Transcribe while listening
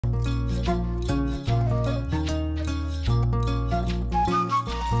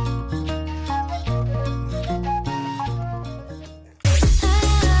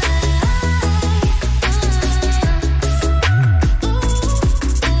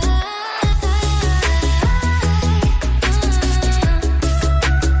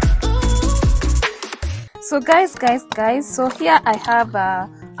So guys, so here I have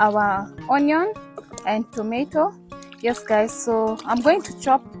our onion and tomato. Yes guys, so I'm going to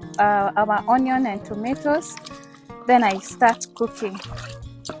chop our onion and tomatoes, then I start cooking.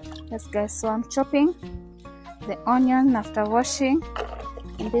 Yes guys, so I'm chopping the onion after washing,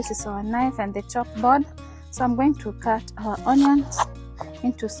 and this is our knife and the chop board. So I'm going to cut our onions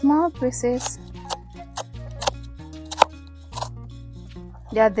into small pieces.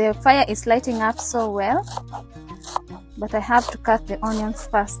 Yeah, the fire is lighting up so well, but I have to cut the onions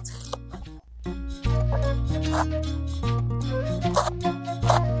first.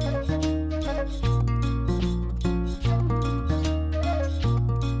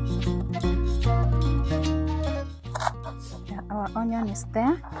 Yeah, our onion is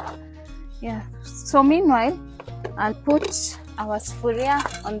there. Yeah, so meanwhile, I'll put our sufuria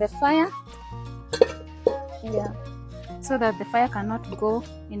on the fire. Yeah, so that the fire cannot go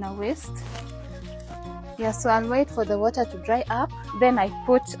in a waste. Yeah, so I'll wait for the water to dry up. Then I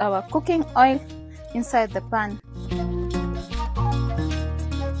put our cooking oil inside the pan.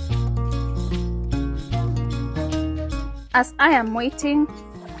 As I am waiting,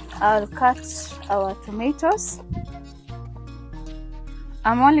 I'll cut our tomatoes.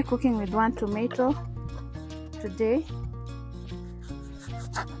 I'm only cooking with one tomato today.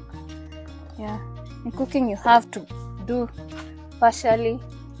 Yeah, in cooking you have to do partially.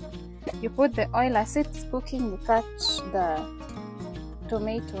 You put the oil as it's cooking, you cut the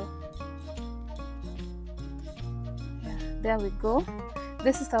tomato. Yeah, there we go.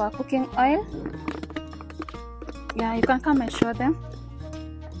 This is our cooking oil. Yeah, you can come and show them.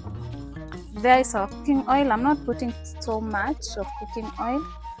 There is our cooking oil. I'm not putting so much of cooking oil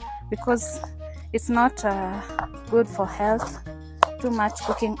because it's not good for health. Too much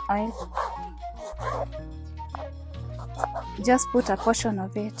cooking oil. Just put a portion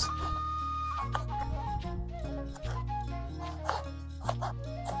of it.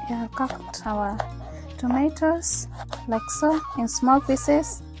 Yeah, cut our tomatoes like so in small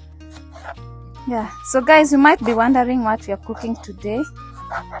pieces. Yeah, so guys, you might be wondering what we are cooking today.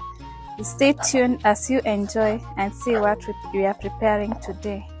 Stay tuned as you enjoy and see what we are preparing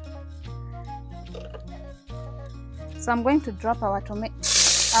today. So I'm going to drop our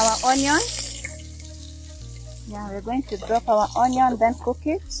onion. Yeah, we're going to drop our onion, then cook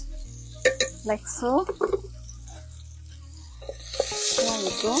it like so. There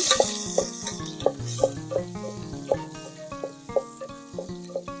we go.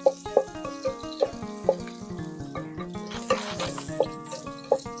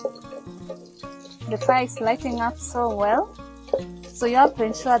 The fire is lighting up so well, so you have to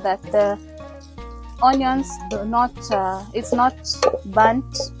ensure that the onions do not, it's not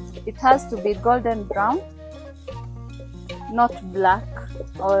burnt. It has to be golden brown, not black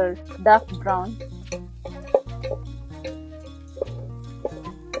or dark brown.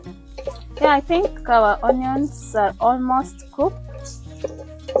 Yeah, I think our onions are almost cooked.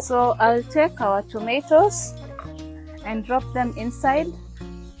 So I'll take our tomatoes and drop them inside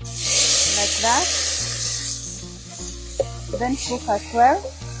like that. Then cook as well.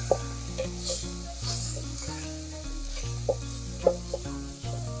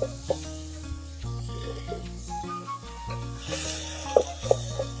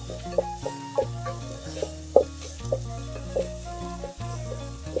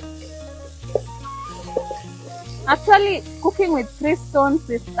 Actually, cooking with 3 stones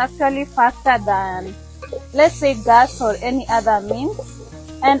is actually faster than, let's say, gas or any other means.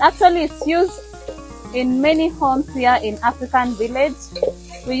 And actually, it's used in many homes here in African village.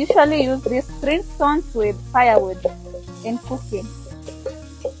 We usually use these 3 stones with firewood in cooking.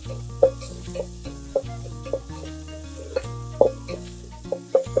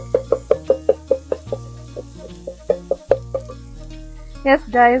 Yes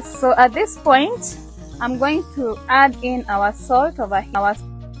guys, so at this point, I'm going to add in our salt over here. Our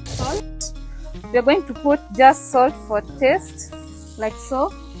salt. We're going to put just salt for taste, like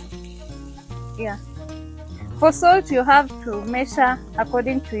so. Yeah. For salt, you have to measure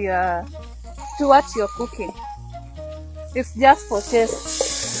according to what you're cooking. It's just for taste.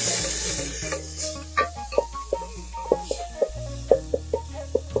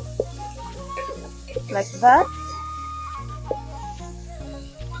 Like that.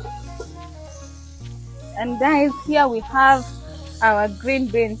 And guys, here we have our green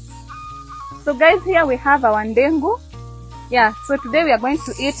beans. So guys, here we have our ndengu. Yeah, so today we are going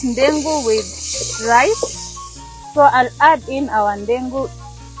to eat ndengu with rice. So I'll add in our ndengu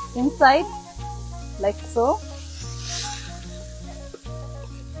inside, like so.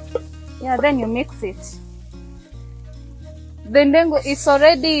 Yeah, then you mix it. The ndengu is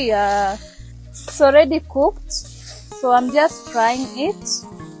already It's already cooked, so I'm just frying it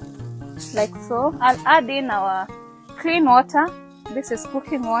like so. I'll add in our clean water. This is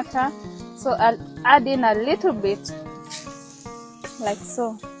cooking water, so I'll add in a little bit like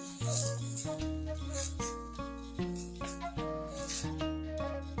so.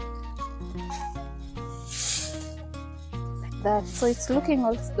 Like that. So it's looking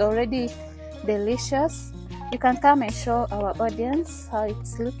already delicious. You can come and show our audience how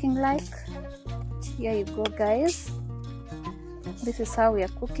it's looking like. Here you go, guys. This is how we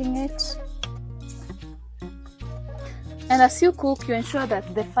are cooking it. And as you cook, you ensure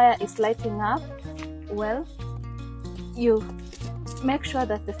that the fire is lighting up well. You make sure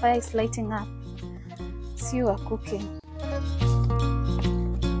that the fire is lighting up as you are cooking.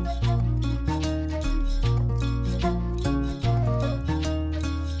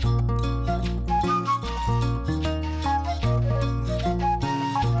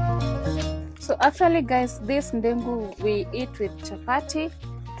 So actually, guys, this ndengu we eat with chapati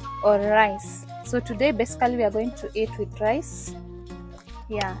or rice. So today basically we are going to eat with rice,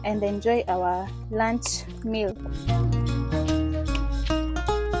 yeah, and enjoy our lunch meal.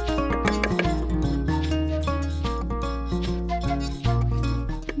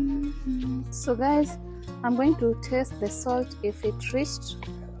 So guys, I'm going to taste the salt if it reached,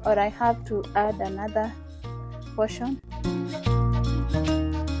 or I have to add another portion.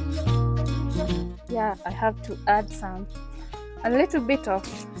 Yeah, I have to add a little bit of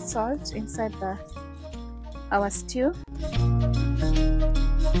salt inside our stew.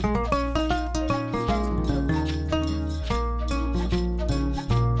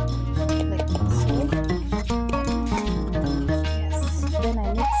 Like so. Yes, then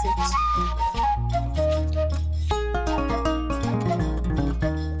I mix it.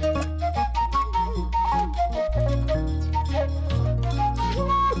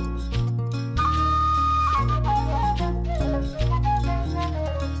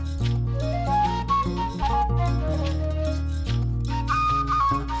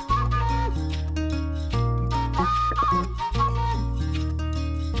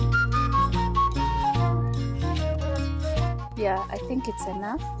 Yeah, I think it's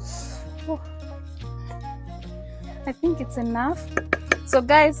enough. Oh, I think it's enough. So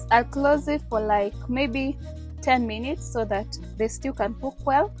guys, I'll close it for like maybe 10 minutes so that the stew can cook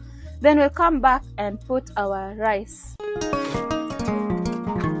well. Then we'll come back and put our rice.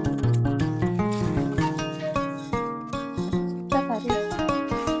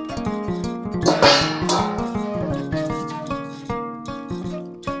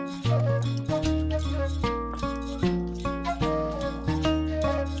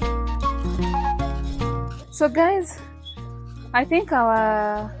 So guys, I think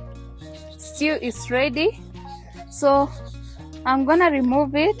our stew is ready. So I'm gonna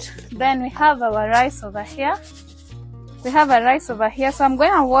remove it. Then we have our rice over here. We have a rice over here. So I'm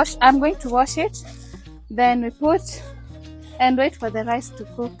going to wash it. Then we put and wait for the rice to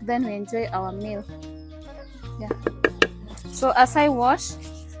cook. Then we enjoy our meal. Yeah. So as I wash,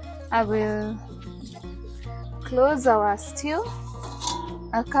 I will close our stew.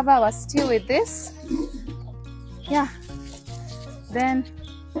 I'll cover our stew with this. Yeah, then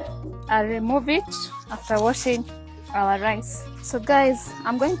I'll remove it after washing our rice. So guys,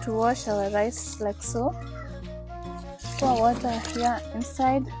 I'm going to wash our rice like so. Pour water here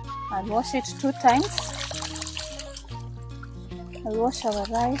inside. I'll wash it 2 times. I'll wash our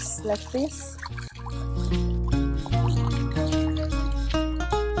rice like this.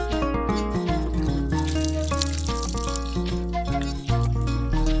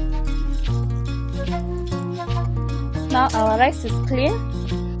 Now our rice is clean.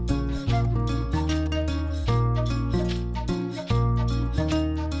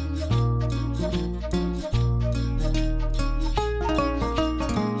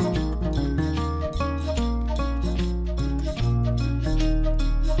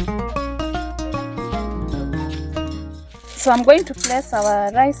 So I'm going to place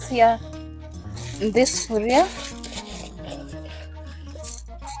our rice here in this furia.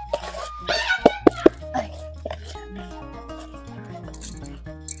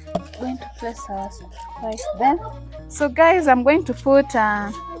 Going to place our rice there. So guys, I'm going to put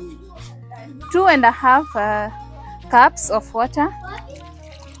 2.5 cups of water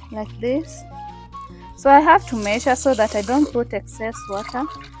like this. So I have to measure so that I don't put excess water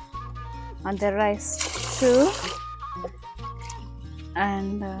on the rice. 2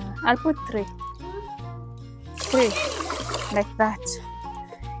 and I'll put 3 like that.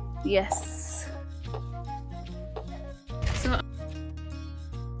 Yes.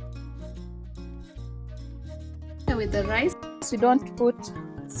 So with the rice, we don't put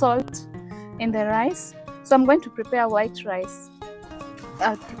salt in the rice. So I'm going to prepare white rice.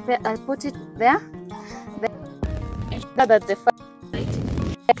 I'll put it there. That the fat,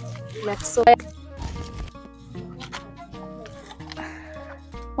 like so.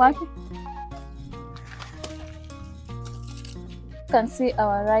 What? You can see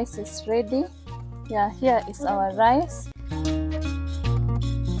our rice is ready. Yeah, here is our rice.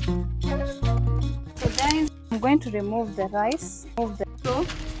 So guys, I'm going to remove the rice. So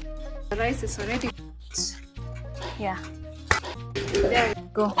the rice is already. Yeah. There we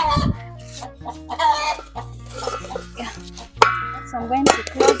go. Yeah. So I'm going to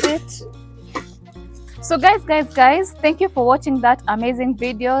close it. So guys, thank you for watching that amazing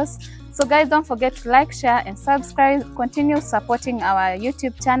videos. So guys, don't forget to like, share and subscribe. Continue supporting our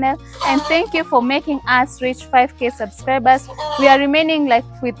YouTube channel, and thank you for making us reach 5K subscribers. We are remaining like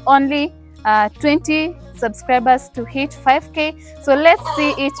with only 20 subscribers to hit 5K. So let's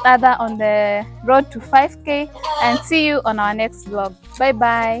see each other on the road to 5K, and see you on our next vlog. Bye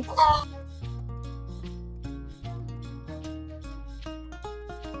bye.